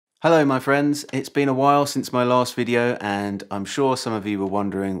Hello my friends, it's been a while since my last video and I'm sure some of you were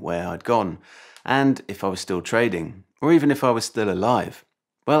wondering where I'd gone and if I was still trading or even if I was still alive.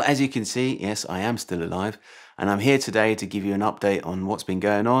 Well, as you can see, yes, I am still alive and I'm here today to give you an update on what's been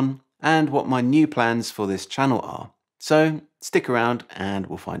going on and what my new plans for this channel are. So stick around and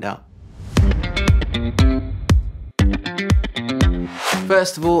we'll find out.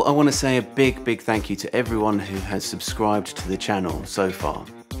 First of all, I want to say a big thank you to everyone who has subscribed to the channel so far.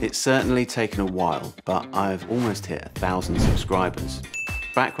 It's certainly taken a while, but I've almost hit 1,000 subscribers.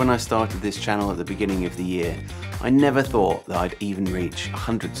 Back when I started this channel at the beginning of the year, I never thought that I'd even reach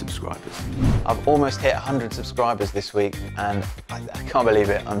 100 subscribers. I've almost hit 100 subscribers this week and I can't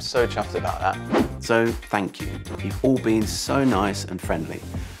believe it. I'm so chuffed about that. So thank you. You've all been so nice and friendly.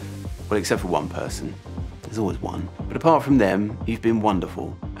 Well, except for one person. There's always one. But apart from them, you've been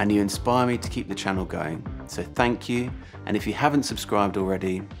wonderful and you inspire me to keep the channel going. So thank you. And if you haven't subscribed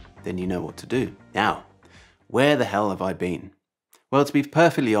already, then you know what to do. Now, where the hell have I been? Well, to be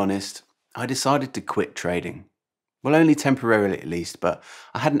perfectly honest, I decided to quit trading. Well, only temporarily at least, but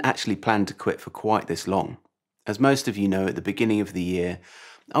I hadn't actually planned to quit for quite this long. As most of you know, at the beginning of the year,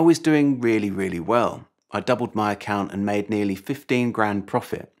 I was doing really well. I doubled my account and made nearly 15 grand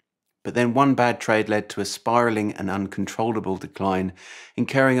profit. But then one bad trade led to a spiraling and uncontrollable decline,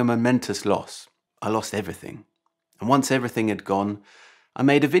 incurring a momentous loss. I lost everything. And once everything had gone, I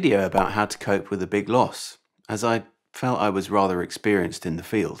made a video about how to cope with a big loss, as I felt I was rather experienced in the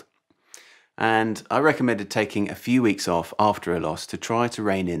field. And I recommended taking a few weeks off after a loss to try to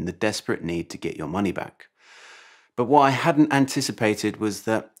rein in the desperate need to get your money back. But what I hadn't anticipated was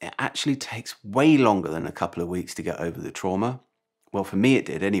that it actually takes way longer than a couple of weeks to get over the trauma. Well, for me it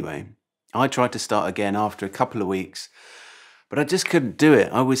did anyway. I tried to start again after a couple of weeks, but I just couldn't do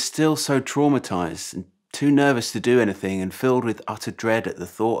it. I was still so traumatized and too nervous to do anything and filled with utter dread at the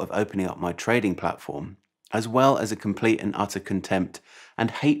thought of opening up my trading platform, as well as a complete and utter contempt and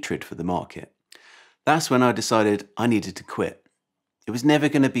hatred for the market. That's when I decided I needed to quit. It was never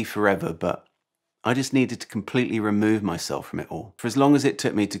going to be forever, but I just needed to completely remove myself from it all, for as long as it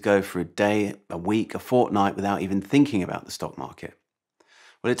took me to go for a day, a week, a fortnight without even thinking about the stock market.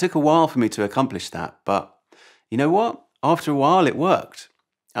 Well, it took a while for me to accomplish that, but you know what? After a while it worked.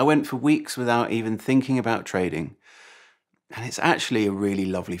 I went for weeks without even thinking about trading, and it's actually a really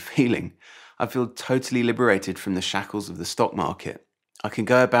lovely feeling. I feel totally liberated from the shackles of the stock market. I can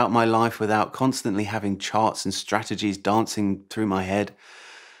go about my life without constantly having charts and strategies dancing through my head,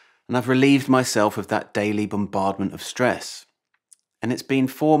 and I've relieved myself of that daily bombardment of stress. And it's been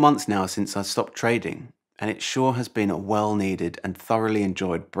 4 months now since I stopped trading, and it sure has been a well-needed and thoroughly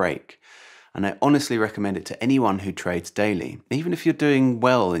enjoyed break. And I honestly recommend it to anyone who trades daily. Even if you're doing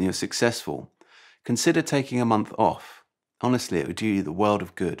well and you're successful, consider taking a month off. Honestly, it would do you the world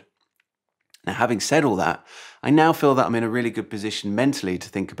of good. Now, having said all that, I now feel that I'm in a really good position mentally to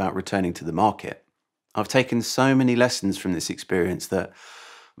think about returning to the market. I've taken so many lessons from this experience that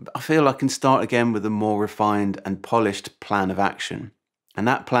I feel I can start again with a more refined and polished plan of action. And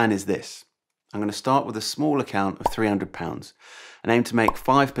that plan is this. I'm going to start with a small account of £300 and aim to make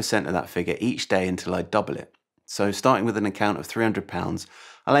 5% of that figure each day until I double it. So starting with an account of £300,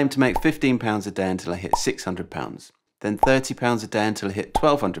 I'll aim to make £15 a day until I hit £600, then £30 a day until I hit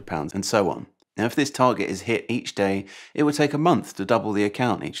 £1,200, and so on. Now, if this target is hit each day, it will take a month to double the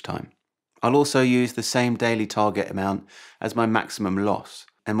account each time. I'll also use the same daily target amount as my maximum loss.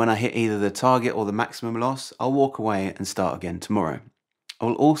 And when I hit either the target or the maximum loss, I'll walk away and start again tomorrow. I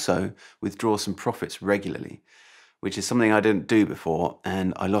will also withdraw some profits regularly, which is something I didn't do before,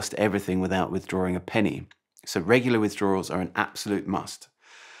 and I lost everything without withdrawing a penny. So regular withdrawals are an absolute must.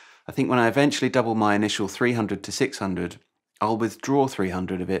 I think when I eventually double my initial 300 to 600, I'll withdraw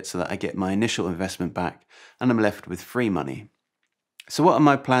 300 of it so that I get my initial investment back and I'm left with free money. So what are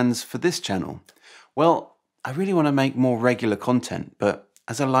my plans for this channel? Well, I really want to make more regular content, but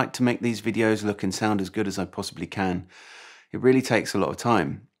as I like to make these videos look and sound as good as I possibly can, it really takes a lot of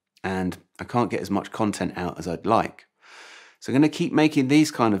time and I can't get as much content out as I'd like. So I'm going to keep making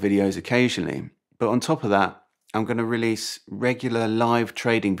these kind of videos occasionally, but on top of that, I'm going to release regular live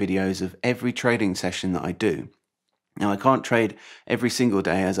trading videos of every trading session that I do. Now, I can't trade every single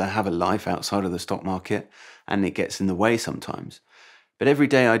day as I have a life outside of the stock market and it gets in the way sometimes. But every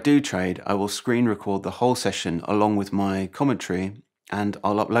day I do trade, I will screen record the whole session along with my commentary and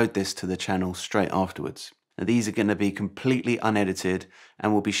I'll upload this to the channel straight afterwards. Now, these are going to be completely unedited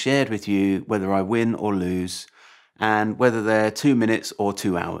and will be shared with you whether I win or lose and whether they're 2 minutes or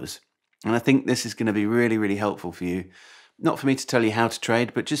 2 hours. And I think this is going to be really helpful for you. Not for me to tell you how to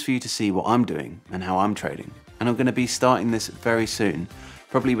trade, but just for you to see what I'm doing and how I'm trading. And I'm going to be starting this very soon.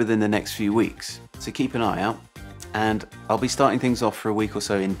 probably within the next few weeks. So keep an eye out, and I'll be starting things off for a week or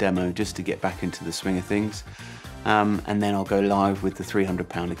so in demo just to get back into the swing of things. And then I'll go live with the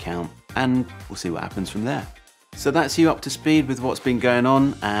 £300 account and we'll see what happens from there. So that's you up to speed with what's been going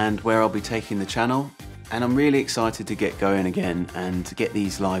on and where I'll be taking the channel. And I'm really excited to get going again and to get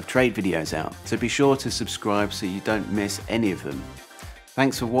these live trade videos out. So be sure to subscribe so you don't miss any of them.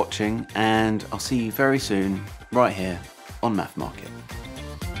 Thanks for watching, and I'll see you very soon right here on MAFFMARKET.